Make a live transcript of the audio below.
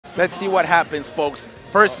Let's see what happens, folks.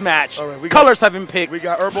 First match. All right, Colors have been picked. We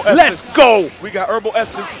got Herbal Essence. Let's go. We got Herbal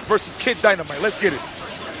Essence versus KiT Dynamite. Let's get it.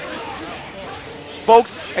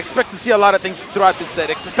 Folks, expect to see a lot of things throughout this set.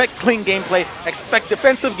 Expect clean gameplay. Expect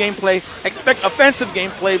defensive gameplay. Expect offensive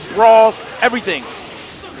gameplay, brawls, everything.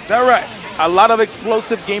 Is that right? A lot of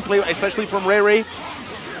explosive gameplay, especially from Ray.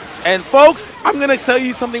 And folks, I'm going to tell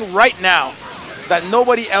you something right now that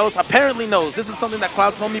nobody else apparently knows. This is something that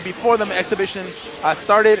Cloud told me before the exhibition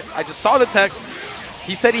started. I just saw the text.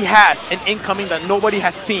 He said he has an incoming that nobody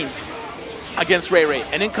has seen against Ray.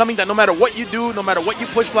 An incoming that no matter what you do, no matter what you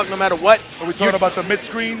push block, no matter what. Are we talking about the mid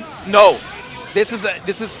screen? No. This is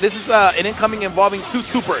an incoming involving two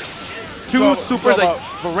supers. Two supers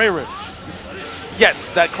for Ray.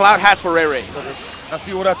 Yes, that Cloud has for Ray. Okay. Now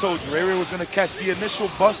see what I told you. Ray was going to catch the initial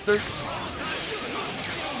buster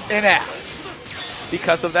and ass.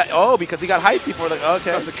 Because of that. Oh, because he got hyped before. Like,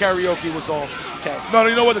 okay. Because the karaoke was off. Okay. No,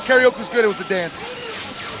 you know what? The karaoke was good. It was the dance.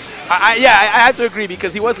 I have to agree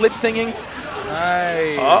because he was lip singing.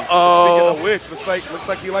 Nice. Uh-oh. Speaking of which, looks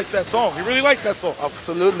like he likes that song. He really likes that song.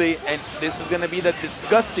 Absolutely. And this is going to be the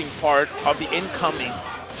disgusting part of the incoming.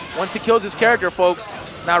 Once he kills his character, folks,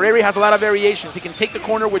 now Ray has a lot of variations. He can take the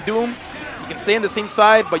corner with Doom. He can stay on the same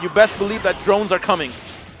side, but you best believe that drones are coming.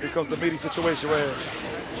 Here comes the meaty situation right here.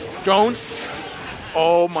 Drones.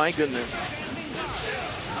 Oh, my goodness.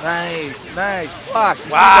 Nice block.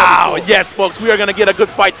 Wow. Yes, folks, we are going to get a good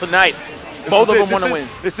fight tonight. Both of them want to win.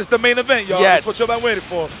 This is the main event, y'all. Yes. That's what y'all been waiting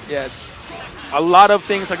for. Yes. A lot of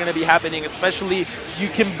things are going to be happening, especially you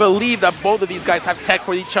can believe that both of these guys have tech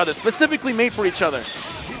for each other, specifically made for each other.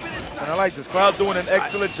 And I like this. Cloud doing an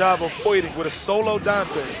excellent job of avoiding with a solo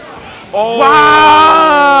Dante. Oh.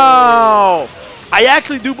 Wow! I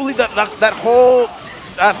actually do believe that whole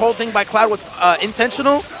thing by Cloud was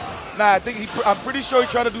intentional. Nah, I'm pretty sure he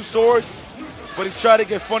tried to do swords, but he tried to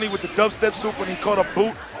get funny with the dubstep soup when he caught a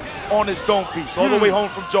boot on his dome piece all the way home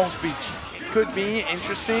from Jones Beach. Could be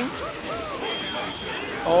interesting.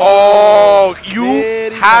 Oh, you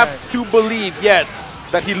have to believe, yes,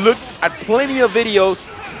 that he looked at plenty of videos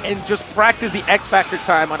and just practiced the X Factor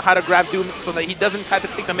time on how to grab Doom so that he doesn't have to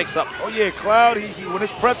take the mix up. Oh yeah, Cloud, when he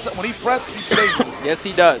preps, he stays. Yes,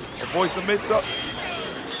 he does. Avoids the mix up.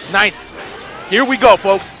 Nice. Here we go,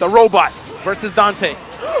 folks. The robot versus Dante.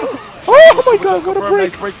 Oh my God! What a break!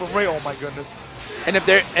 Nice break from Ray. Oh my goodness. And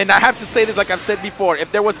I have to say this, like I've said before,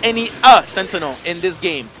 if there was any Sentinel in this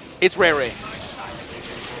game, it's Ray.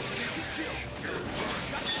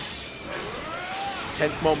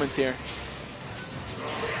 Tense moments here.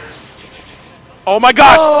 Oh my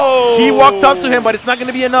gosh! Oh. He walked up to him, but it's not going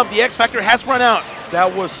to be enough. The X Factor has run out.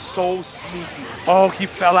 That was so sneaky. Oh, he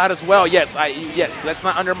fell out as well. Yes, let's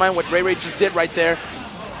not undermine what Ray just did right there.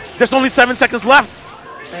 There's only 7 seconds left.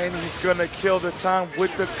 And he's going to kill the time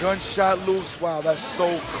with the gunshot loops. Wow, that's so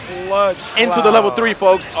clutch. Into the level 3,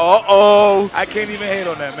 folks. Uh-oh. I can't even hate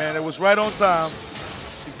on that, man. It was right on time.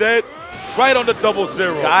 He's dead. Right on the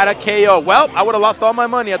 0-0. Got a KO. Well, I would have lost all my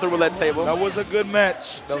money at the roulette table. That was a good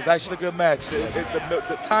match. That was actually a good match.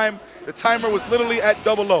 The timer was literally at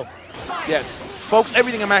 0-0. Yes, folks.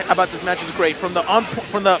 Everything about this match is great. From the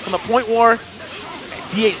point war,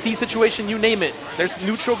 DHC situation, you name it. There's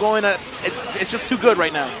neutral going. It's just too good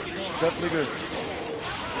right now. Definitely good.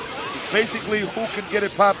 It's basically who can get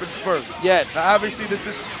it popping first. Yes. Now, obviously, this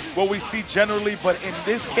is what we see generally, but in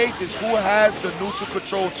this case, it's who has the neutral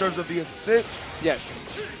control in terms of the assist. Yes,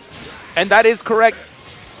 and that is correct.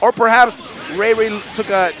 Or perhaps Ray took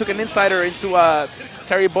an insider into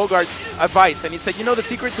Terry Bogart's advice, and he said, you know the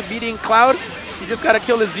secret to beating Cloud? You just got to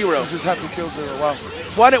kill the 0. You just have to kill 0. Wow.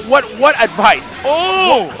 What advice?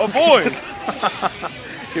 Oh, avoid.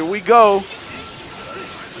 Here we go.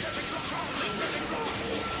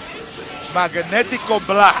 Magnetico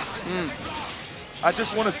Blast. I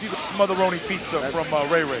just want to see the Smotheroni pizza from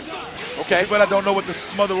Ray. Okay. But I don't know what the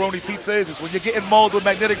Smotheroni pizza is. It's when you're getting mauled with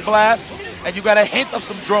Magnetic Blast and you got a hint of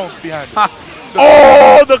some drones behind it.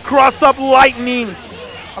 Oh, the cross-up lightning.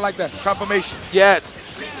 I like that. Confirmation. Yes.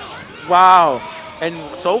 Wow. And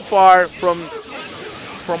so far, from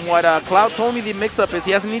what Cloud told me the mix-up is,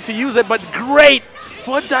 he doesn't need to use it, but great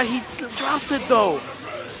foot that he drops it, though.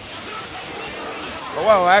 Oh,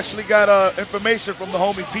 wow. I actually got information from the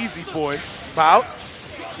homie Peasy boy. About?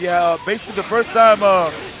 Yeah, basically the first time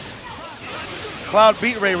Cloud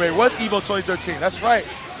beat Ray was Evo 2013. That's right.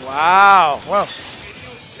 Wow. Wow.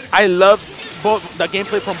 I love both the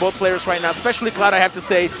gameplay from both players right now, especially Cloud. I have to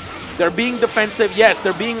say, they're being defensive. Yes,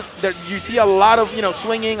 you see a lot of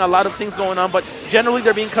swinging, a lot of things going on, but generally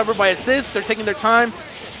they're being covered by assists. They're taking their time.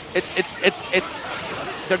 It's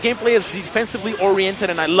their gameplay is defensively oriented,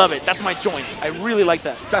 and I love it. That's my joint. I really like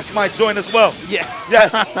that. That's my joint as well. Yeah.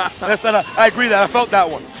 Yes. I agree that. I felt that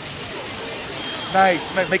one.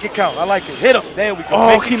 Nice. Make it count. I like it. Hit him. There we go.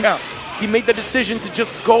 Oh, Make it count. He made the decision to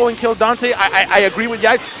just go and kill Dante. I agree with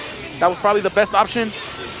Yikes. That was probably the best option.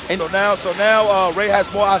 And so now Ray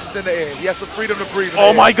has more options in the air. He has the freedom to breathe.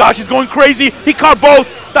 Oh my gosh, he's going crazy. He caught both.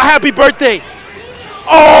 The happy birthday.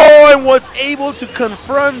 Oh, and was able to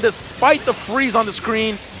confirm despite the freeze on the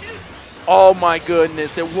screen. Oh my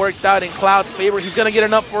goodness, it worked out in Cloud's favor. He's going to get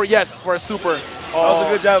enough for, yes, for a super. That was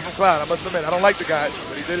a good job from Cloud, I must admit. I don't like the guy,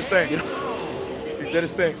 but he did his thing. He did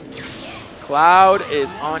his thing. Cloud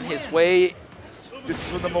is on his way. This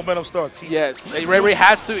is when the momentum starts. Yes, Ray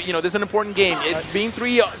has to, this is an important game. Being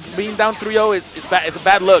down 3-0 is a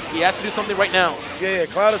bad look. He has to do something right now. Yeah,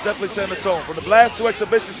 Cloud is definitely setting the tone. From the last two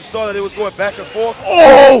exhibitions, you saw that it was going back and forth.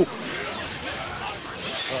 Oh!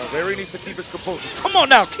 Ray needs to keep his composure. Come on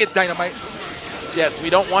now, KiT Dynamite. Yes,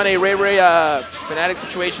 we don't want a Ray Fnatic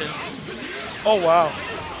situation. Oh, wow.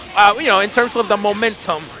 In terms of the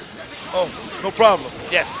momentum. Oh, no problem.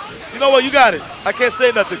 Yes. You know what? You got it. I can't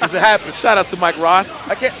say nothing because it happened. Shout outs to Mike Ross.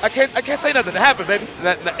 I can't say nothing. It happened, baby.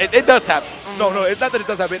 It does happen. No, it's not that it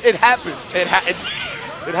does happen. It happened. It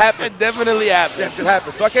happened. It definitely happened. Yes, it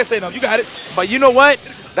happened. So I can't say nothing. You got it. But you know what?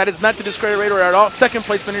 That is not to discredit Ray Ray at all. Second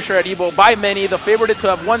place finisher at Evo by many. The favorite to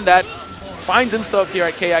have won that finds himself here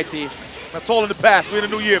at KIT. That's all in the past. We're in a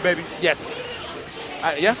new year, baby. Yes.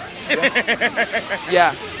 Yeah.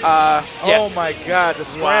 Yeah. Yes. Oh my God! The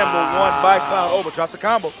scramble won by Cloud. Oh, but dropped the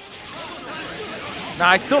combo. Now,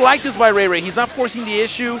 I still like this by Ray Ray. He's not forcing the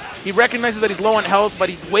issue. He recognizes that he's low on health, but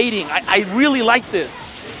he's waiting. I really like this.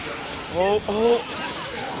 Oh.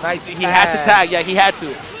 Nice. He had to tag. Yeah, he had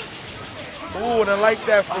to. Oh, and I like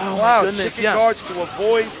that from Cloud. Goodness, Chicken guards to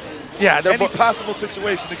avoid any possible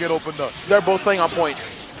situation to get opened up. They're both playing on point.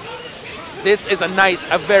 This is a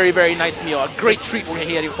very, very nice meal. A great treat we're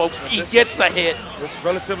getting, folks. He gets the hit. It's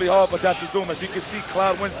relatively hard for Dr. Doom. As you can see,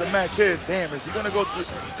 Cloud wins the match here. Damn, is he going to go through?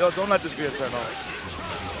 Yo, don't let this be a 10-0.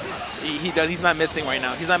 He does. He's not missing right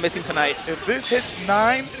now. He's not missing tonight. If this hits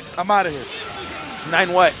 9, I'm out of here.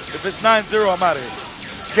 9 what? If it's 9-0, I'm out of here.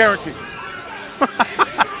 Guaranteed.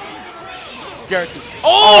 Guaranteed.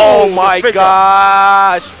 Oh my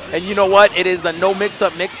gosh. And you know what? It is the no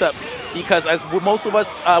mix-up. Because as most of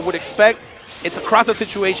us would expect, it's a cross-up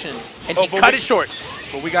situation. And he cut it short.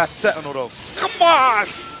 But we got set on it, though. Come on,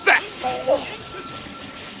 set.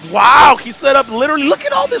 Wow. He set up literally. Look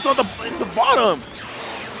at all this in the bottom.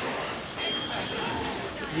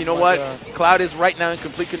 You know what? Cloud is right now in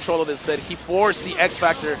complete control of this set. He forced the X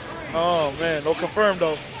Factor. Oh, man. No confirm,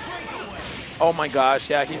 though. Oh, my gosh.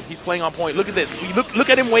 Yeah, he's playing on point. Look at this. Look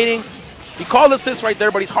at him waiting. He called assist right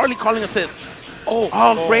there, but he's hardly calling assist.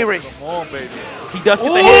 Oh, Ray Ray. Come on, baby. He does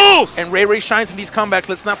get the hit. And Ray Ray shines in these comebacks.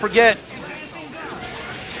 Let's not forget.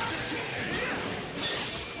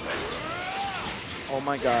 Oh,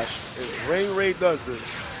 my gosh. If Ray does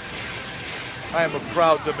this, I am a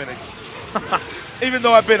proud Dominican. Even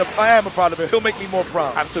though I am a proud Dominican, he'll make me more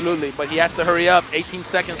proud. Absolutely, but he has to hurry up. 18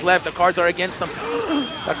 seconds left. The cards are against him.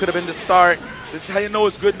 That could have been the start. This is how you know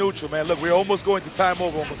it's good neutral, man. Look, we're almost going to time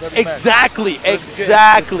over almost every match. Exactly. It's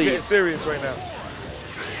getting serious right now.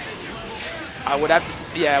 I would have to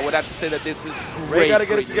say that this is great. Ray got to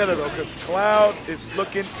get it together, though, because Cloud is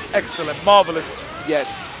looking excellent, marvelous.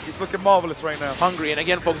 Yes. He's looking marvelous right now. Hungry, and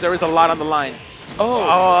again, folks, there is a lot on the line. It's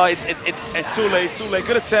too late. It's too late.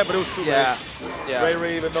 Good attempt, but it was too late. Yeah.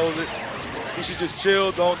 Ray even knows it. You should just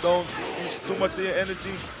chill. Don't use too much of your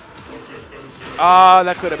energy.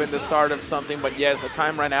 That could have been the start of something, but yes, a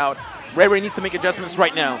time ran out. Ray needs to make adjustments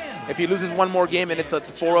right now. If he loses one more game and it's a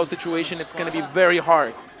 4-0 situation, it's going to be very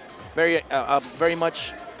hard. Very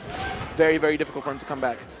difficult for him to come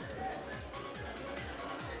back.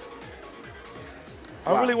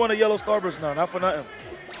 I really want a yellow Starburst now, not for nothing.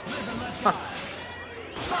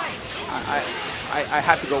 I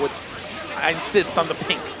have to go with, I insist on the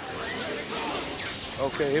pink.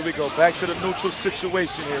 Okay, here we go. Back to the neutral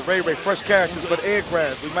situation here. Ray, fresh characters, but air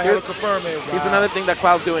grab. We might have to confirm it. Here's another thing that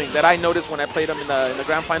Cloud's doing that I noticed when I played him in the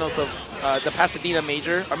grand finals of the Pasadena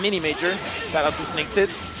major, or mini major. Shout out to Snake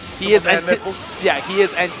Tits. He is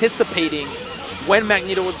anticipating when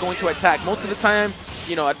Magneto was going to attack. Most of the time,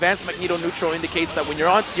 advanced Magneto neutral indicates that when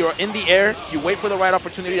you're in the air, you wait for the right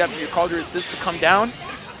opportunity after you call your assist to come down,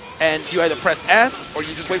 and you either press S or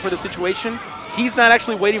you just wait for the situation. He's not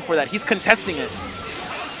actually waiting for that. He's contesting it.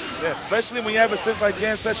 Yeah, especially when you have assists like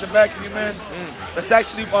Jam Session backing you, man. That's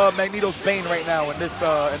actually Magneto's bane right now in this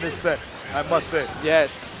set, I must say.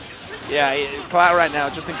 Yes. Yeah, Cloud right now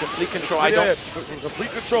just in complete control.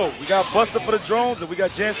 Complete control. We got Buster for the drones, and we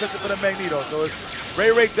got Jam Session for the Magneto. So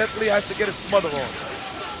Ray definitely has to get a smother on.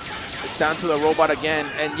 It's down to the robot again,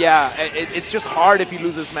 and yeah, it's just hard if he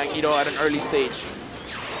loses Magneto at an early stage.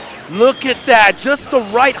 Look at that, just the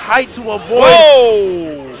right height to avoid.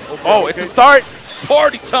 Whoa! Okay, oh, it's a start.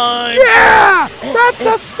 Party time! Yeah, that's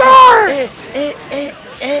the start. All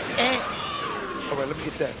right, let me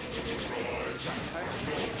get that.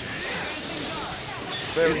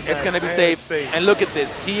 It's gonna be safe. And look at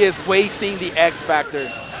this, he is wasting the X Factor.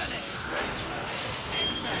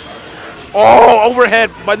 Oh, overhead,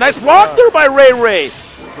 but nice block there by Ray.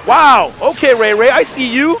 Wow, okay, Ray, I see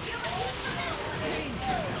you.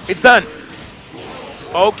 It's done.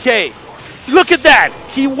 Okay, look at that.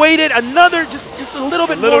 He waited another, just a little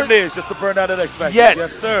bit more. Just to burn out that X Factor. Yes.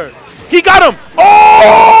 Yes, sir. He got him.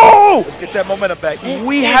 Oh! Let's get that momentum back.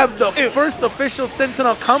 We have the first official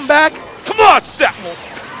Sentinel comeback. Come on, Samuel.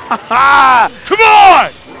 Come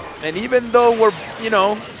on! And even though we're,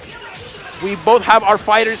 we both have our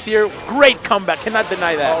fighters here, great comeback. Cannot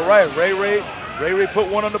deny that. All right, Ray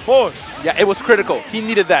put one on the board. Yeah, it was critical. He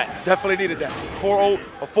needed that. Definitely needed that. 4-0,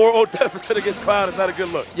 a 4-0 deficit against Cloud is not a good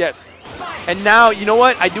look. Yes. And now, you know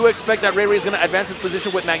what? I do expect that Ray is going to advance his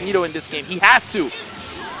position with Magneto in this game. He has to.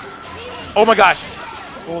 Oh my gosh.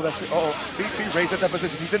 Oh, that's it. Uh-oh. See, Ray's at that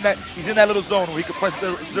position. He's in that little zone where he can press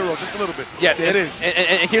zero just a little bit. Yes, it is.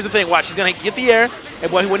 And here's the thing. Watch, he's going to get the air,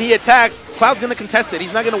 and when he attacks, Cloud's going to contest it.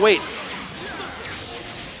 He's not going to wait.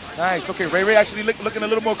 Nice. Okay, Ray actually looking a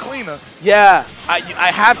little more cleaner. Yeah,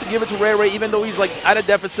 I have to give it to Ray, even though he's like at a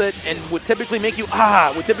deficit and would typically make you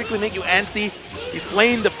antsy. He's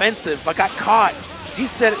playing defensive, but got caught. He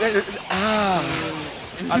said,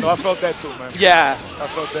 I know, I felt that too, man. Yeah. I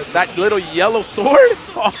felt that too. That little yellow sword?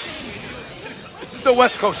 Oh. This is the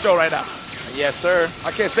West Coast show right now. Yes, sir.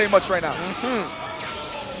 I can't say much right now.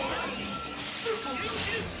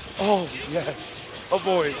 Oh, yes.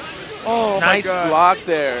 Avoid. Oh, nice my God. block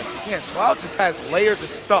there. Man, Cloud just has layers of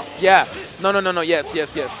stuff. Yeah. No. Yes.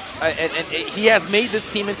 And he has made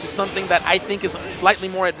this team into something that I think is slightly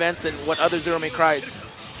more advanced than what other Zero May Cries.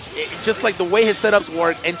 Just like the way his setups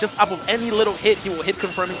work, and just off of any little hit, he will hit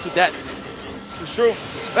confirming to death. It's true.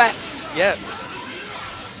 It's fact. Yes.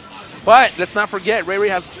 But let's not forget, Ray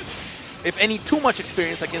has, if any, too much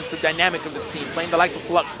experience against the dynamic of this team, playing the likes of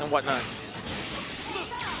Flux and whatnot.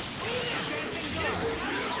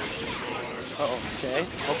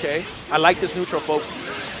 Okay. I like this neutral, folks.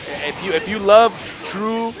 If you love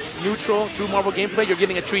true neutral, true Marvel gameplay, you're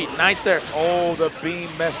getting a treat. Nice there. Oh, the beam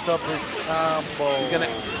messed up his combo.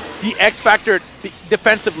 He X-factored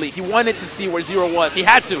defensively. He wanted to see where Zero was. He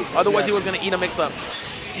had to. Otherwise, he was going to eat a mix-up.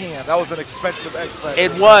 Damn, that was an expensive X-factor.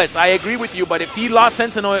 It was. I agree with you. But if he lost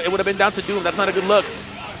Sentinel, it would have been down to Doom. That's not a good look.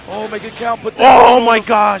 Oh, make it count. Oh, my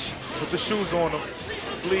gosh. Put the shoes on him,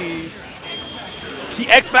 please. He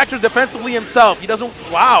X-factors defensively himself. He doesn't.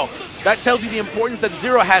 Wow. That tells you the importance that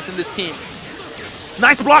Zero has in this team.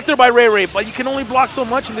 Nice block there by Ray, but you can only block so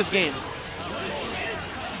much in this game.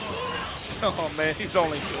 Oh, man, he's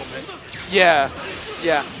only human. Yeah.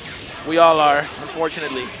 We all are,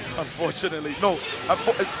 unfortunately. Unfortunately. No,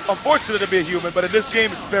 it's unfortunate to be a human, but in this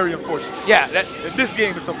game, it's very unfortunate. Yeah. In this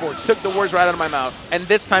game, it's unfortunate. Took the words right out of my mouth. And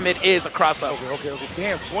this time, it is a cross-up. Okay.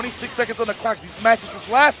 Damn, 26 seconds on the clock. These matches is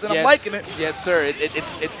lasting. Yes. I'm liking it. Yes, sir.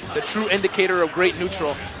 It's the true indicator of great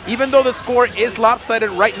neutral. Even though the score is lopsided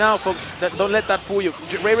right now, folks, don't let that fool you.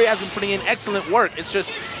 Ray has been putting in excellent work. It's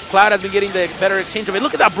just Cloud has been getting the better exchange of it.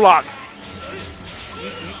 Look at that block.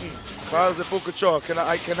 Cloud is in full control.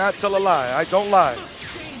 I cannot tell a lie. I don't lie.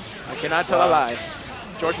 I cannot tell a lie.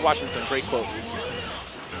 George Washington, great quote.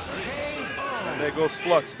 And there goes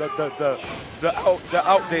Flux, the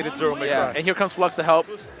outdated Zero May Cry. And here comes Flux to help.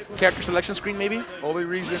 Character selection screen, maybe? Only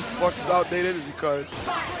reason Flux is outdated is because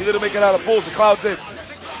he didn't make it out of bulls, and Cloud did.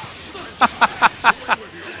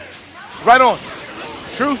 Right on.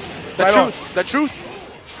 Truth. The truth.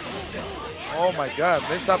 Oh my God,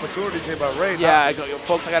 missed opportunities here by Ray. Yeah,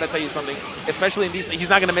 folks, I gotta tell you something. Especially in these, he's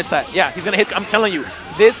not gonna miss that. Yeah, he's gonna hit. I'm telling you,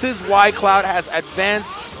 this is why Cloud has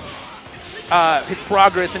advanced his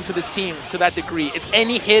progress into this team to that degree. It's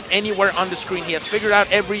any hit anywhere on the screen. He has figured out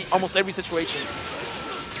almost every situation,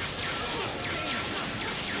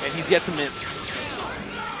 and he's yet to miss.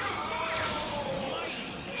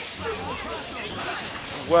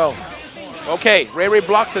 Well, okay, Ray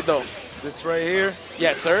blocks it though. This right here.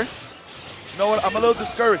 Yes, sir. You know what? I'm a little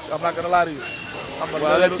discouraged. I'm not gonna lie to you.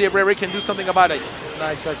 Well, let's see if Ray can do something about it.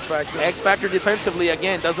 Nice X-Factor. X-Factor defensively,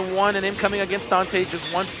 again, doesn't want an incoming against Dante,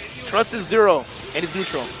 just wants, trusts his Zero and his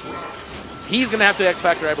neutral. He's going to have to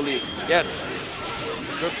X-Factor, I believe. Yes.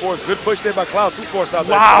 Good force. Good push there by Cloud. 2 force out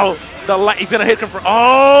there. Wow. He's going to hit him for...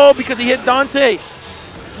 Oh, because he hit Dante.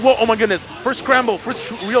 Whoa, oh my goodness. First scramble.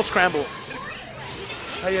 First real scramble.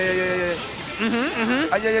 Ay, ay, ay, ay, ay.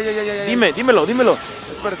 Ay, ay, ay, ay, ay, ay. Dímelo.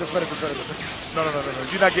 Espérate. No.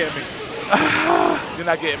 You're not getting me. You're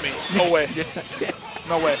not getting me. No way.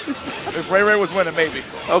 No way. If Ray was winning, maybe.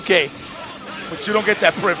 Okay. But you don't get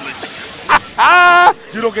that privilege.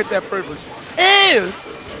 You don't get that privilege.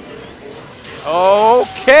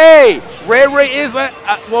 Okay. Ray is,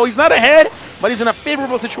 well, he's not ahead, but he's in a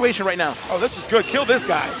favorable situation right now. Oh, this is good. Kill this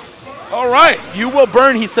guy. All right. You will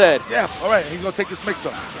burn, he said. Yeah, all right. He's going to take this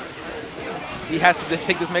mix-up. He has to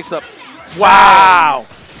take this mix-up. Wow.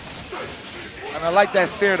 And I like that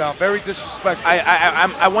stare down. Very disrespectful.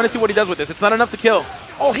 I want to see what he does with this. It's not enough to kill.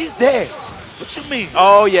 Oh, he's dead. What you mean?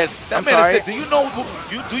 Oh, yes. I'm sorry. Do you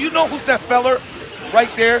know who's that feller right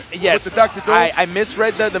there? Yes. With the Dr. Doom? I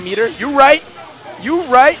misread the meter. You're right.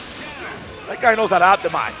 That guy knows how to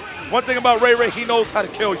optimize. One thing about Ray, he knows how to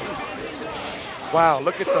kill you. Wow,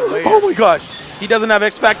 look at the layer. Oh my gosh. He doesn't have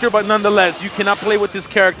X Factor, but nonetheless, you cannot play with this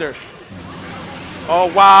character.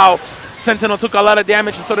 Oh, wow. Sentinel took a lot of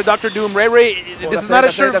damage, and so did Dr. Doom. Ray, this is not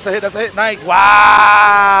a sure. That's a hit. Nice.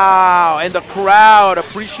 Wow. And the crowd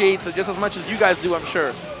appreciates it just as much as you guys do, I'm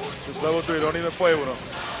sure. This level 3, don't even play with him.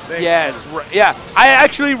 Yes. Yeah. I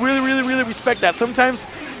actually really respect that. Sometimes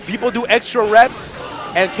people do extra reps,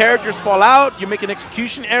 and characters fall out. You make an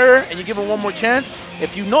execution error, and you give them one more chance.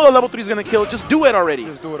 If you know the level 3 is going to kill, just do it already.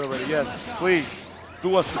 Just do it already, yes. Please.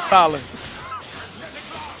 Do us the solid.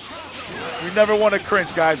 We never want to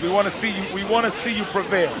cringe, guys. We want to see you. We want to see you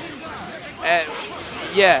prevail.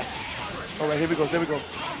 Yeah. All right, here we go.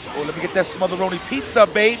 Oh, let me get that smotheroni pizza,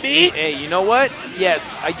 baby. Hey, you know what?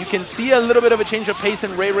 Yes, you can see a little bit of a change of pace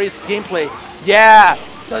in Ray's gameplay. Yeah.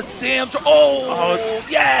 The damn. Oh,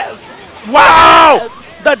 yes. Wow.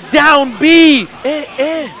 Yes. The down B.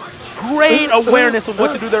 Great awareness of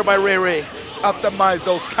what to do there by Ray. Optimize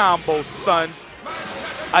those combos, son.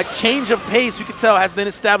 A change of pace, you can tell, has been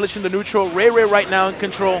established in the neutral. Ray right now in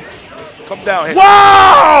control. Come down here.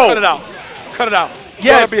 Wow! Cut it out. Yes.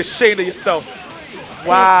 You gotta be ashamed of yourself.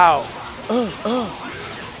 Wow.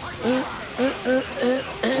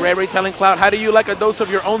 Ray telling Cloud, how do you like a dose of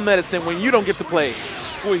your own medicine when you don't get to play?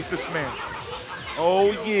 Squeeze this man.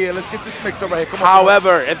 Oh, yeah. Let's get this mix up right here. Come on.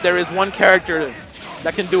 However, if there is one character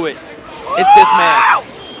that can do it, it's this man.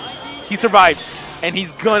 He survived, and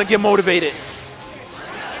he's going to get motivated.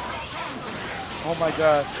 Oh my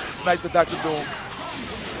God, snipe the Dr. Doom.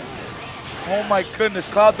 Oh my goodness,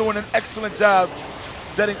 Cloud doing an excellent job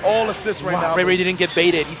getting all assists right now. Ray didn't get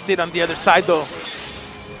baited. He stayed on the other side though.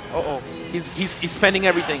 Uh-oh. He's spending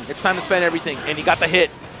everything. It's time to spend everything, and he got the hit.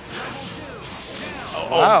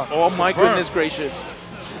 Wow. Oh my goodness gracious.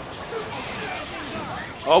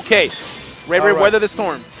 Okay, Ray weather the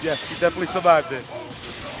storm. Yes, he definitely survived it.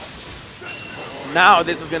 Now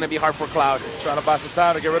this is going to be hard for Cloud. Trying to buy some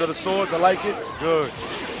time to get rid of the swords. I like it. Good.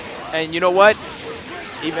 And you know what?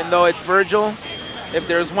 Even though it's Virgil, if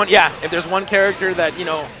there's one character that, you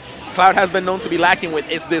know, Cloud has been known to be lacking with,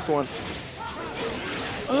 it's this one.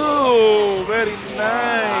 Oh, very nice.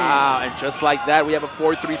 Wow, and just like that, we have a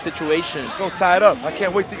 4-3 situation. Let's go tie it up. I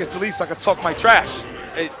can't wait to get to leave so I can talk my trash.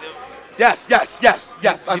 Yes.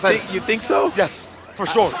 You think so? Yes, for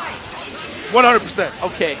sure. 100%.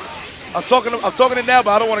 Okay. I'm talking it now,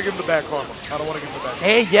 but I don't want to give him the bad karma.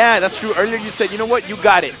 Hey, yeah, that's true. Earlier you said, you know what, you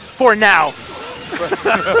got it for now.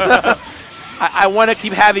 I want to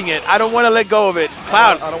keep having it. I don't want to let go of it.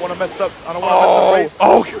 Cloud. I don't want to mess up. I don't want to mess up race.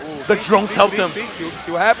 Oh, the drones helped him.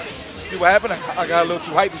 See what happened? See what happened? I got a little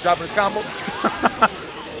too hyped. He's dropping his combo.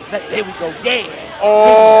 There we go. Yeah.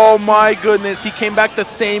 Oh my goodness, he came back the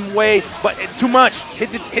same way, but too much.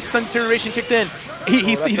 Hit some deterioration kicked in. He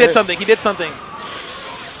did something. He did something.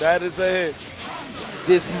 That is a hit.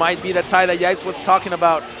 This might be the tie that Yipes was talking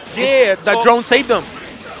about. Yeah, that drone saved him.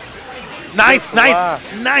 Nice.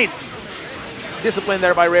 Discipline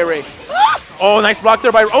there by Ray. Oh, nice block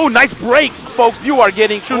there by. Oh, nice break, folks. You are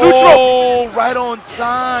getting true neutral. Oh, right on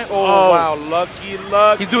time. Oh, wow, lucky.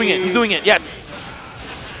 He's doing it. Yes.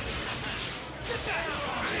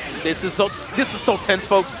 This is so tense,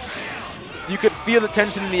 folks. You could feel the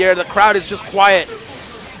tension in the air. The crowd is just quiet.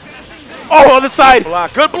 Oh, other side.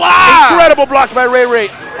 Good block. Incredible blocks by Ray.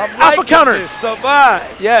 Alpha counter.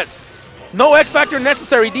 Survive. Yes. No X Factor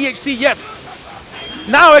necessary. DHC, yes.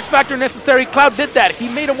 Now X Factor necessary. Cloud did that. He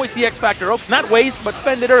made him waste the X Factor. Oh, not waste, but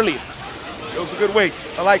spend it early. It was a good waste.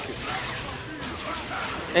 I like it.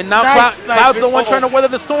 And now Cloud's the one trying to weather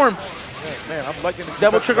the storm. Yeah, man, I'm liking this.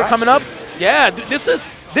 Double trigger coming up. Yeah, this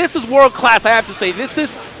is world class, I have to say. This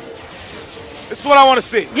is This is what I want to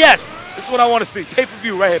see. Yes. This is what I want to see.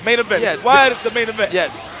 Pay-per-view right here. Main event. Yes. This is why it's the main event.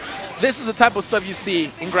 Yes. This is the type of stuff you see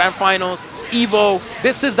in Grand Finals, Evo.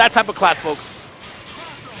 This is that type of class, folks.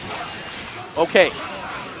 Okay.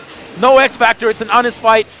 No X Factor. It's an honest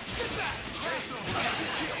fight.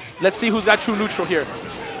 Let's see who's got true neutral here.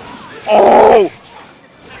 Oh!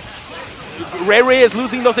 Ray is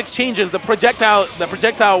losing those exchanges, the projectile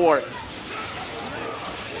war.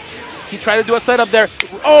 He tried to do a setup there.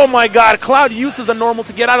 Oh my God, Cloud uses a normal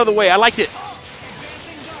to get out of the way. I like it.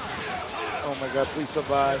 Oh my God, please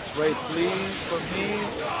survive. Ray, please, for me.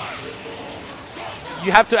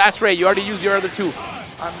 You have to ask Ray. You already used your other two.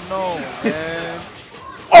 I know, man.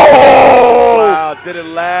 Oh! Wow, did it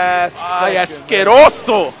last Ay, second,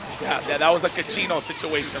 asqueroso. Yeah, that was a Cachino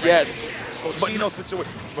situation. Right? Yes. Cachino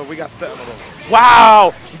situation. But we got set in a row.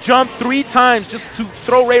 Wow! Jumped 3 times just to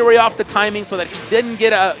throw Ray off the timing so that he didn't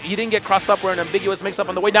get crossed up or an ambiguous mix-up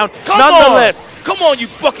on the way down. Nonetheless, come on, you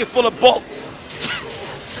bucket full of bolts.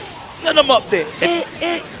 Send him up there.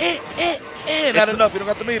 Not enough. You don't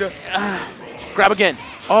got the meter. Grab again.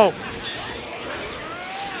 Oh.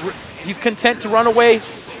 He's content to run away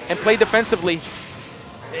and play defensively.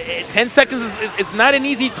 10 seconds is not an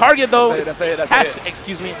easy target, though. That's it.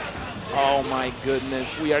 Excuse me. Oh, my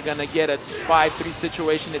goodness. We are going to get a 5-3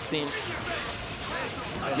 situation, it seems.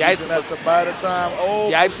 Yipes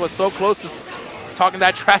was so close to talking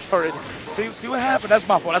that trash already. See what happened? That's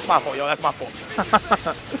my fault. That's my fault, yo. That's my fault.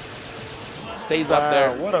 Stays up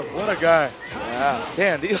there. What a guy. Yeah.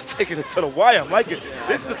 Damn, they're taking it to the wire. I'm liking it.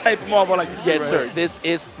 This is the type of marble I like to see. Yes, sir. This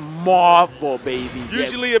is marble, baby.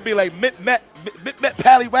 Usually it'd be like Met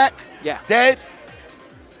Pallywhack. Yeah. Dead.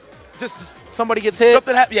 Just somebody gets hit.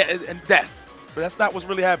 Something happens. Yeah, and death. But that's not what's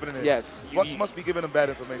really happening here. Yes. Flux must be giving him bad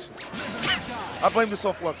information. I blame this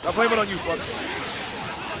on Flux. I blame it on you, Flux.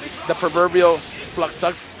 The proverbial Flux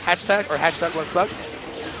sucks hashtag or hashtag Flux sucks?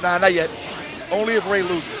 Nah, not yet. Only if Ray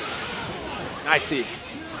loses. I see.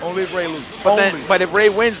 Only if Ray loses. But if Ray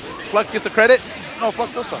wins, Flux gets the credit? No, Flux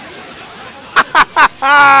still sucks.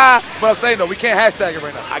 But I'm saying, though, we can't hashtag it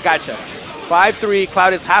right now. I gotcha. 5-3,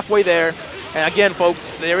 Cloud is halfway there. And again, folks,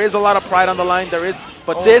 there is a lot of pride on the line. There is,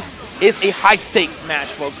 but this is a high-stakes match,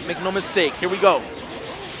 folks. Make no mistake. Here we go.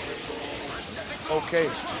 Okay.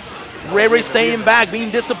 Ray staying back, being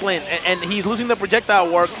disciplined, and he's losing the projectile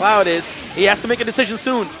war. Cloud is. He has to make a decision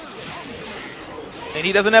soon. And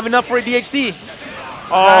he doesn't have enough for a DHC.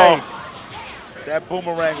 Oh. Nice. That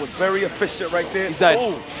boomerang was very efficient right there. He's dead.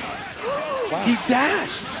 Oh. Wow. He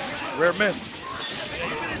dashed. Rare miss.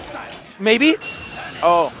 Maybe?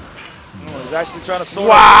 Oh. He's actually trying to sort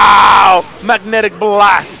Wow! Magnetic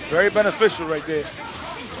blast. Very beneficial right there.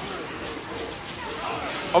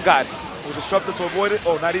 Oh, God. We're disrupted to avoid it.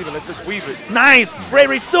 Oh, not even. Let's just weave it. Nice.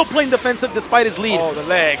 Ray's still playing defensive despite his lead. Oh, the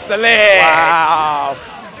legs. The legs. Wow.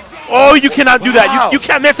 Oh, you cannot do that. Wow. You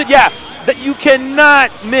can't miss it. Yeah. That you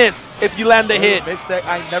cannot miss if you land the hit. Missed that.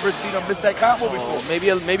 I never seen him miss that combo before. Maybe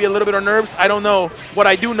a little bit of nerves. I don't know. What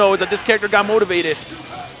I do know is that this character got motivated.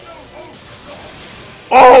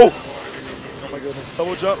 Oh! Oh my goodness.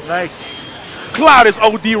 Double jump. Nice. Cloud is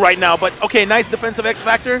OD right now, but okay, nice defensive X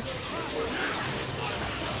Factor.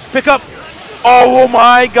 Pick up. Oh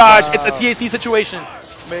my gosh. It's a TAC situation.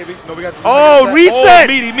 Maybe. No, we got to reset.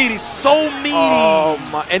 Oh, meaty. So meaty. Oh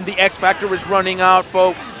my. And the X Factor is running out,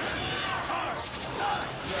 folks.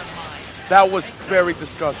 That was very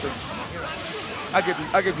disgusting. I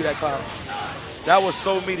give you that, Cloud. That was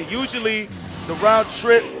so meaty. Usually, the round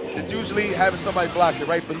trip is usually having somebody block it,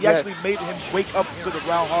 right? But he actually made him wake up to the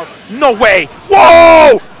round harvest. No way.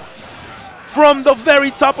 Whoa! From the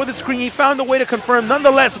very top of the screen, he found a way to confirm.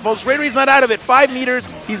 Nonetheless, folks, Ray's not out of it. 5 meters.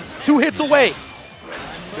 He's 2 hits away.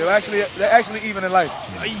 They're actually even in life.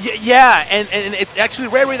 Yeah, and it's actually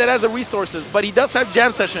Ray that has the resources, but he does have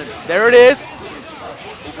jam session. There it is.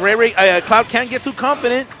 Cloud can't get too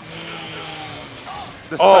confident.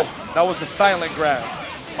 That was the silent grab.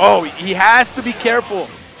 Oh, he has to be careful.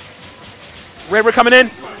 Ray coming in.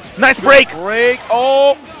 Nice break.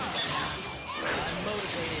 Oh.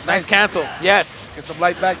 Nice cancel. Yes. Get some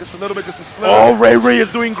light back just a little bit, just a slip. Oh, Ray is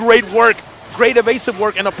doing great work. Great evasive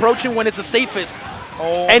work and approaching when it's the safest.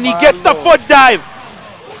 Oh, and he gets the foot dive.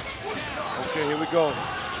 Okay, here we go.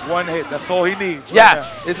 1 hit. That's all he needs. Yeah,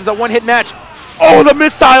 this is a 1-hit match. Oh, the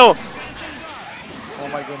missile. Oh,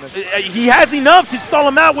 my goodness. He has enough to stall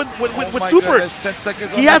him out with supers. 10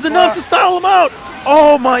 seconds he has enough to stall him out.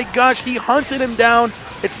 Oh, my gosh. He hunted him down.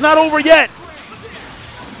 It's not over yet.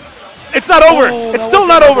 It's not over. It's still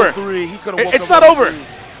not over. It's not over.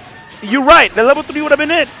 You're right. The level 3 would have been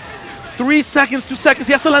it. 3 seconds, 2 seconds.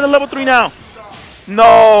 He has to land the level 3 now.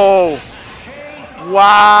 No.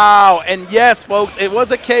 Wow. And yes, folks, it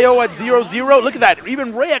was a KO at 0-0. Look at that.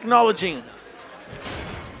 Even Ray acknowledging.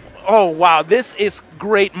 Oh, wow. This is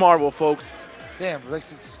great marble, folks. Damn,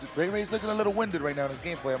 Ray's looking a little winded right now in his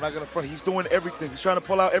gameplay. I'm not going to front. He's doing everything. He's trying to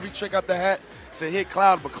pull out every trick out the hat to hit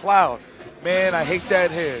Cloud. But Cloud, man, I hate that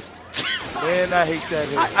head. Man, I hate that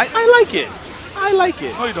head. I like it. I like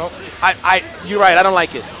it. No, you don't. You're right. I don't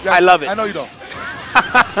like it. Yeah, I love it. I know you don't.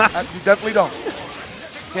 You definitely don't.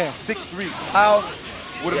 Yeah, 6-3. Cloud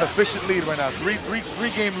with an efficient lead right now.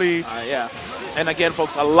 Three-game lead. Yeah. And again,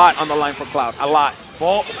 folks, a lot on the line for Cloud. A lot.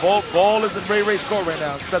 Ball is in Ray's court right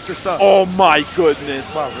now. Step this up. Oh, my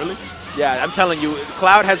goodness. Wow, really? Yeah, I'm telling you,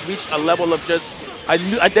 Cloud has reached a level of just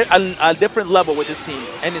a different level with this team.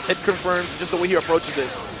 And his head confirms just the way he approaches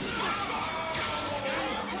this.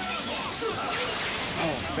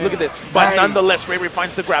 Oh, look at this. But nonetheless, Ray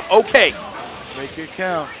finds the grab. Okay. Make it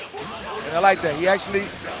count. And I like that. He actually,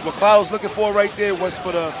 what Cloud was looking for right there was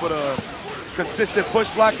for the consistent push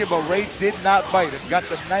blocking, but Ray did not bite it. Got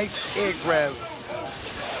the nice air grab.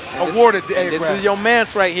 Awarded the air grab. This is your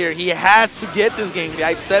man's right here. He has to get this game. The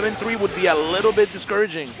 7-3 would be a little bit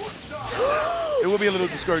discouraging. It would be a little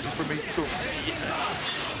discouraging for me, too.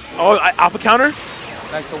 Oh, alpha counter?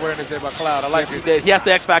 Nice awareness there by Cloud. I like it. He did. He has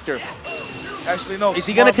the X factor. Actually, no. Is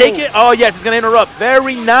he going to take it? Oh, yes. He's going to interrupt.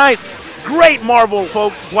 Very nice. Great marvel,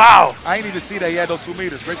 folks. Wow. I didn't even see that he had those 2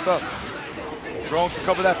 meters. Great stuff. Drones to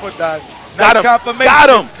cover that foot dive. Got Nice him. confirmation. Got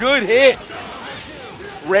him. Good hit.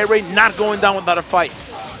 Ray not going down without a fight.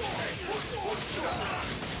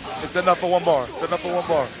 It's enough for 1 bar. It's enough for 1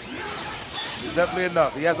 bar. It's definitely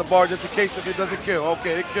enough. He has a bar just in case if it doesn't kill.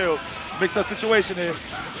 Okay, it killed. Mix-up situation here.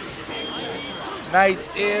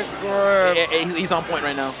 Nice air grab. He's on point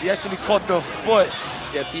right now. He actually caught the foot.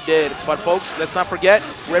 Yes, he did. But, folks, let's not forget,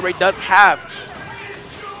 Ray does have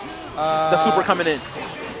the super coming in.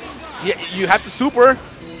 You have the super.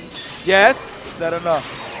 Yes. Is that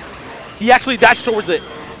enough? He actually dashed towards it.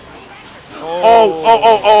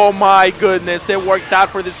 Oh, my goodness. It worked out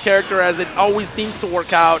for this character as it always seems to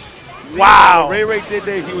work out. See, wow. Ray did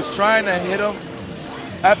there. He was trying to hit him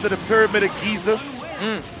after the Pyramid of Giza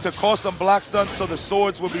to cause some block stunts so the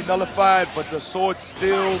swords would be nullified, but the swords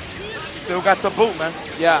still got the boot, man.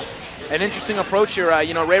 Yeah. An interesting approach here.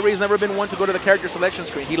 You know, Ray's never been one to go to the character selection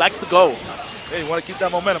screen. He likes to go. Hey, you want to keep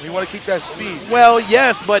that momentum. You want to keep that speed. Well,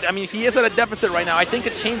 yes, but, I mean, he is at a deficit right now. I think a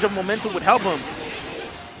change of momentum would help him.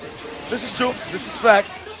 This is true. This is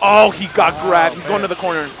facts. Oh, he got grabbed. He's going to the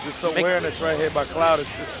corner. This awareness right here by Cloud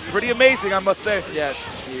is pretty amazing, I must say.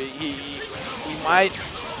 Yes, he might.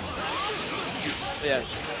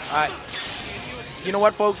 Yes. You know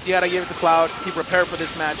what, folks? You got to give it to Cloud. He prepared for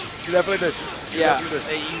this match. He definitely did. Yeah.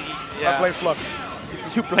 I blame Flux.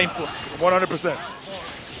 You blame Flux. 100%.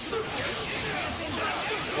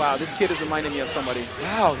 Wow, this kid is reminding me of somebody.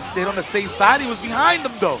 Wow, he stayed on the same side. He was behind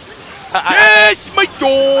him, though. Yes, my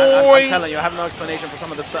boy! I'm telling you, I have no explanation for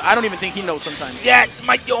some of the stuff. I don't even think he knows sometimes. Yes,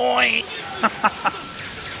 my boy!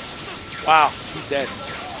 Wow, he's dead.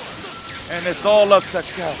 And it's all up to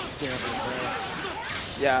God damn it, man.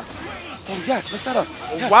 Yeah. Oh, yes, messed that up.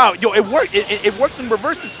 Yes. Wow, yo, it worked. It worked in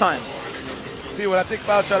reverse this time. See, what I think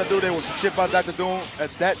Cloud tried to do there was to chip out Dr. Doom at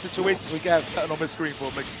that situation so he can have something on his screen for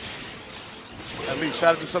a mix. At least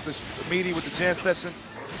try to do something meaty with the jam session.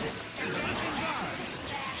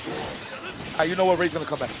 You know what? Ray's going to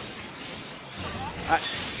come back.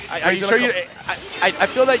 Are you sure you? I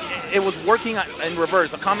feel like it was working in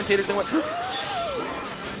reverse. The commentators didn't.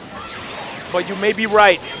 But you may be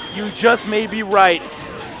right. You just may be right.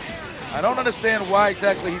 I don't understand why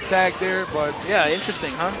exactly he tagged there, but yeah,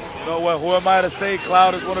 interesting, huh? You know what? Who am I to say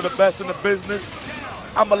Cloud is one of the best in the business?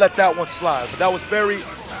 I'm gonna let that one slide. But that was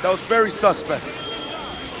very suspect.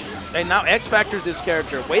 And now X Factor's this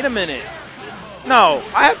character. Wait a minute. No,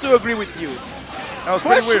 I have to agree with you. That was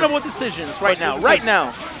questionable decisions right now. Right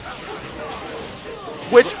now.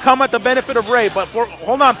 Which come at the benefit of Ray. But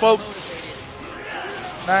hold on, folks.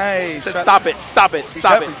 Nice. Said, stop it. Stop it.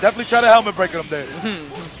 Stop it. Definitely try to helmet breaking him there.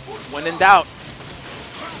 When in doubt.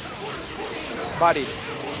 Body.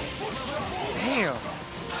 Damn.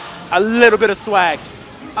 A little bit of swag.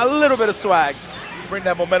 A little bit of swag. Bring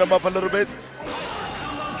that momentum up a little bit.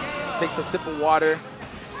 Takes a sip of water.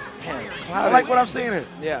 Man, I like what I'm seeing here.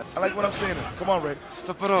 Yes. I like what I'm seeing here. Come on, Ray.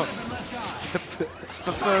 Step it up.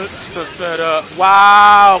 Step that up.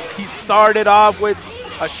 Wow. He started off with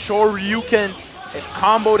a Shoryuken. It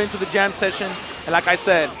comboed into the jam session. And like I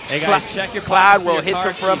said, hey guys, check your Cloud will hit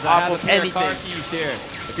confirm off of anything. Car keys here.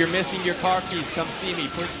 If you're missing your car keys, come see me.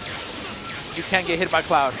 You can't get hit by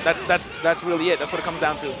Cloud. That's really it. That's what it comes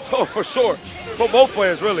down to. Oh, for sure. For both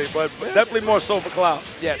players, really, but definitely more so for Cloud.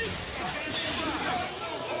 Yes.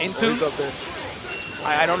 into. He's up there.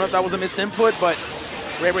 I don't know if that was a missed input, but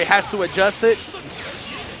Ray has to adjust it.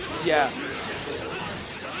 Yeah.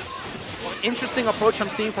 Interesting approach I'm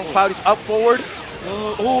seeing from Cloud. He's up forward.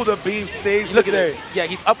 Ooh, the beam saves. Look at this. Yeah,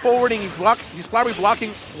 he's up forwarding. He's probably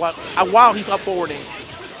blocking while he's up forwarding.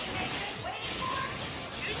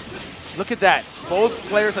 Look at that. Both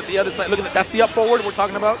players at the other side. Look at that. That's the up forward we're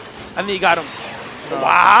talking about. And then he got him.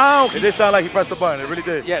 Wow. It did sound like he pressed the button. It really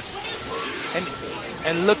did. Yes.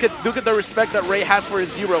 And look at the respect that Ray has for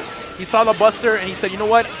his zero. He saw the buster and he said, you know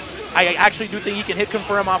what? I actually do think he can hit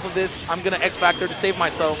confirm off of this. I'm going to X Factor to save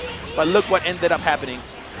myself. But look what ended up happening.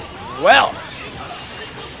 Well,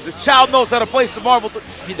 this child knows how to place the marble.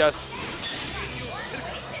 He does.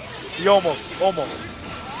 He almost.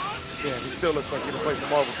 Yeah, he still looks like he can place the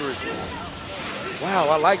marble 3. Wow,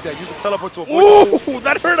 I like that. Use the teleport to avoid. Ooh,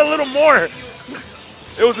 that hurt a little more.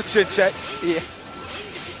 It was a chin check. Yeah.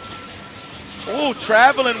 Ooh,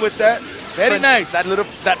 traveling with that. Very nice.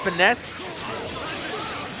 That finesse.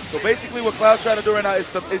 So basically what Cloud's trying to do right now is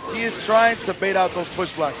he is trying to bait out those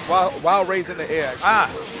push blocks while raising the air,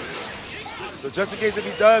 actually. So just in case if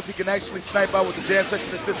he does, he can actually snipe out with the jam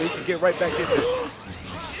section assist and he can get right back in there.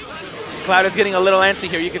 Cloud is getting a little antsy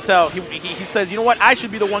here. You can tell. He says, you know what? I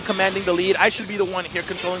should be the one commanding the lead. I should be the one here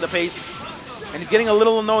controlling the pace. And he's getting a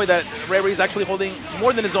little annoyed that Ray is actually holding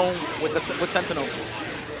more than his own with Sentinel.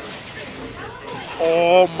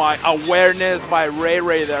 Oh, my awareness by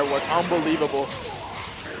Ray there was unbelievable.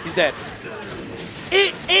 He's dead.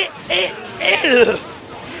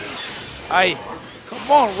 Aye.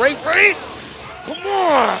 Come on, Ray. Come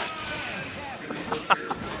on.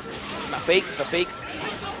 The fake.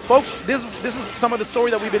 Folks, this is some of the story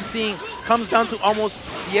that we've been seeing. Comes down to almost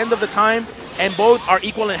the end of the time, and both are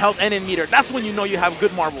equal in health and in meter. That's when you know you have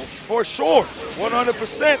good marble. For sure.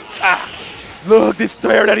 100%. Look, they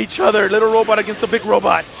stared at each other. Little robot against the big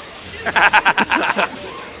robot.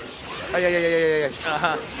 Yeah.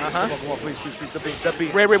 Come on, please. The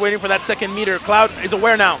beat. Ray waiting for that second meter. Cloud is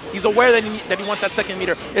aware now. He's aware that he wants that second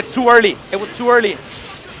meter. It's too early. It was too early.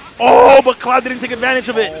 Oh, but Cloud didn't take advantage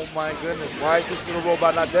of it. Oh my goodness, why is this little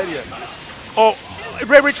robot not dead yet? Oh,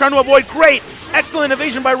 Ray trying to avoid. Great. Excellent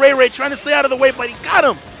evasion by Ray trying to stay out of the way, but he got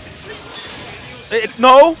him. It's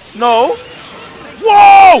no.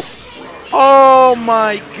 Whoa! Oh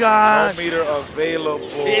my God. No meter available.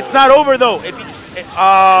 It's not over though. It's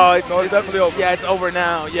definitely over. Yeah, it's over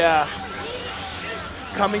now. Yeah.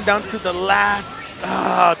 Coming down to the last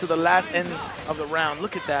end of the round.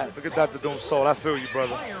 Look at that. Look at that, the Doom Soul. I feel you,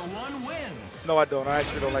 brother. No, I don't. I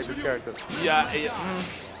actually don't like this character. Yeah.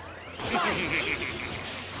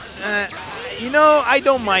 You know, I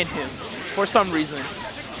don't mind him for some reason.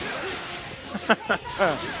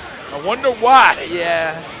 I wonder why.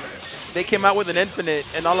 Yeah. They came out with an infinite,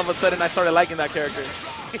 and all of a sudden I started liking that character.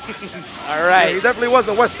 All right. Yeah, he definitely was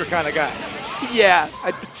a Wesker kind of guy. Yeah.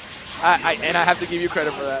 And I have to give you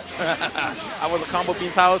credit for that. I was at Combo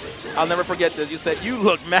Bean's house. I'll never forget this. You said, you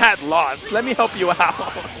look mad lost. Let me help you out.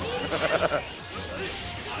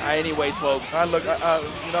 All right, anyways, folks.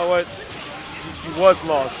 You know what? He was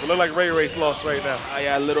lost. But look like Ray's lost right now.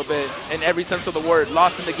 Yeah, a little bit. In every sense of the word.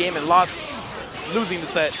 Lost in the game and lost losing the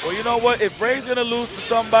set. Well, you know what? If Ray's going to lose to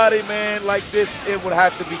somebody, man, like this, it would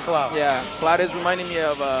have to be Cloud. Yeah, Cloud is reminding me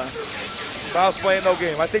of... Cloud's playing no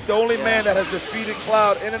game. I think the only man that has defeated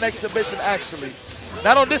Cloud in an exhibition, actually,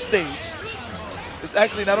 not on this stage. It's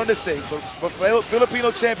actually not on this stage, but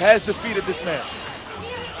Filipino champ has defeated this man.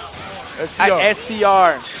 SCR. At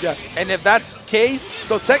SCR. Yeah. And if that's the case,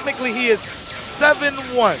 so technically he is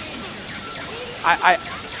 7-1.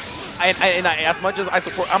 And as much as I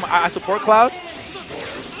support Cloud,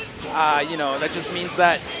 you know, that just means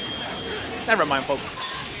that. Never mind, folks.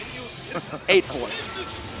 8-4.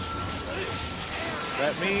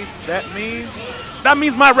 That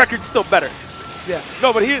means my record's still better. Yeah.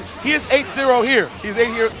 No, but he is 8-0 here. He's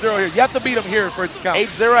 8-0 here. You have to beat him here for it to count.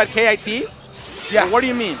 8-0 at KIT? Yeah. What do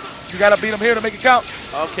you mean? You got to beat him here to make it count.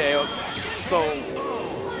 Okay. So,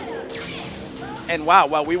 and wow,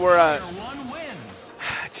 while we were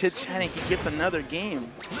chit-chatting, he gets another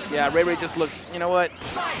game. Yeah, Ray just looks, you know what?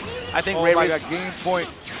 I think Ray got game point.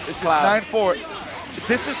 This is 9-4.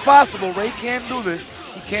 This is possible. Ray can do this.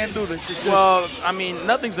 He can do this. It's well, I mean,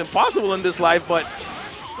 nothing's impossible in this life, but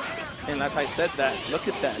unless I said that. Look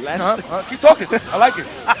at that. Keep talking. I like it.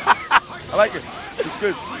 I like it. It's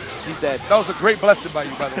good. He's dead. That was a great blessing by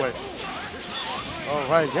you, by the way. All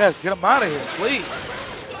right, yes, get him out of here, please.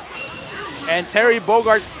 And Terry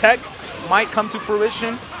Bogart's tech might come to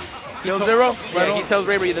fruition. Kill Zero? Yeah, he tells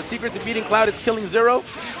Ray, the secret to beating Cloud is killing Zero.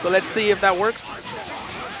 So let's see if that works.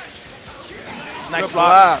 Nice Good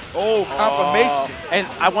block. Oh, confirmation. And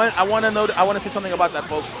I want to say something about that,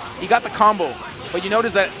 folks. He got the combo, but you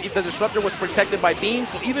notice that the disruptor was protected by beam.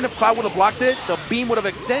 So even if Cloud would have blocked it, the beam would have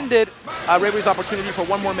extended Ray Ray's opportunity for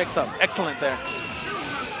one more mix-up. Excellent there.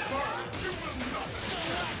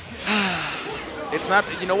 It's not.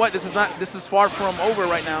 You know what? This is far from over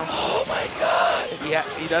right now. Oh my God.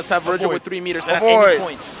 He does have Vergil with 3 meters at Avoid. any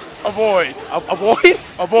point. Avoid. Avoid.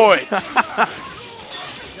 Avoid.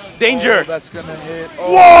 Danger. Oh, that's gonna hit.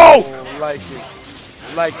 Oh, Whoa! Like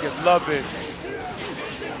it. Like it. Love it.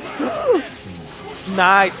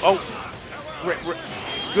 Nice. Oh.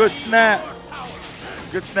 Good snap.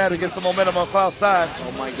 Good snap to get some momentum on Cloud's side.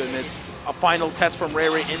 Oh my goodness. A final test from Ray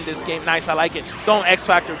Ray in this game. Nice, I like it. Don't X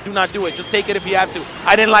Factor. Do not do it. Just take it if you have to.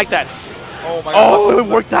 I didn't like that. Oh my God. Oh, it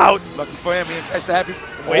worked out. Lucky for him. He didn't catch the happy.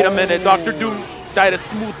 Wait a minute. Dr. Doom died a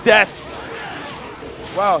smooth death.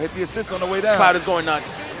 Wow, hit the assist on the way down. Cloud is going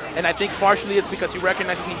nuts. And I think partially it's because he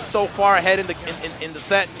recognizes he's so far ahead in the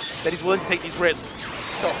set that he's willing to take these risks.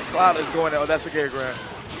 So Cloud is going there. Oh, that's the gear grab.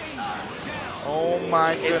 Oh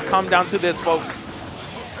my goodness. It's come down to this, folks.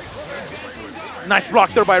 Nice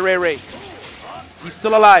block there by Ray Ray. He's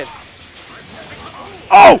still alive.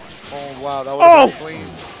 Oh! Oh, wow. That was clean.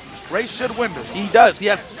 Ray should win this. He does. He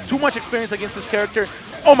has too much experience against this character.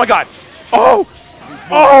 Oh, my God. Oh!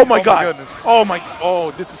 Oh, my God. Goodness. Oh, my.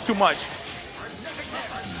 Oh, this is too much.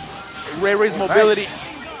 Ray Ray's mobility.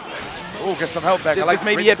 Nice. Oh, get some help back. This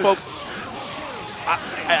may be it, folks.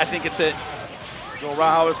 I think it's it. So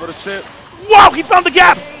Rowlers for the chip. Wow, he found the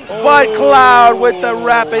gap. Oh. But Cloud with the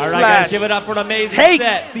rapid All right, slash. guys, give it up for an amazing Takes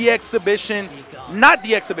set. the exhibition. Not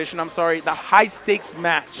the exhibition, I'm sorry. The high-stakes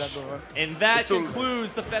match. And that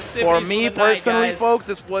concludes the festivities For me for the night, personally, guys. folks,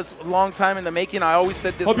 this was a long time in the making. I always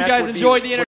said this Hope match you guys would enjoyed be the